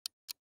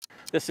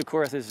This, of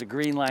course, is the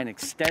Green Line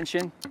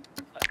extension,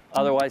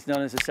 otherwise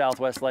known as the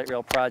Southwest Light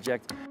Rail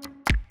Project.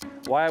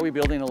 Why are we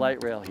building a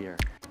light rail here?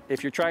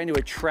 If you're trying to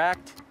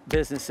attract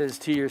businesses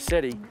to your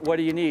city, what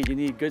do you need? You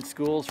need good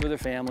schools for their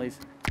families.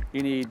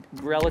 You need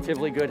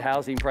relatively good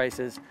housing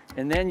prices.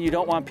 And then you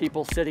don't want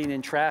people sitting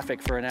in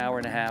traffic for an hour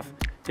and a half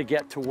to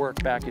get to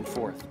work back and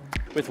forth.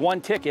 With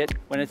one ticket,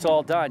 when it's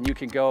all done, you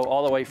can go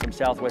all the way from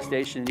Southwest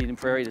Station in Eden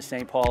Prairie to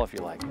St. Paul if you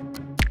like.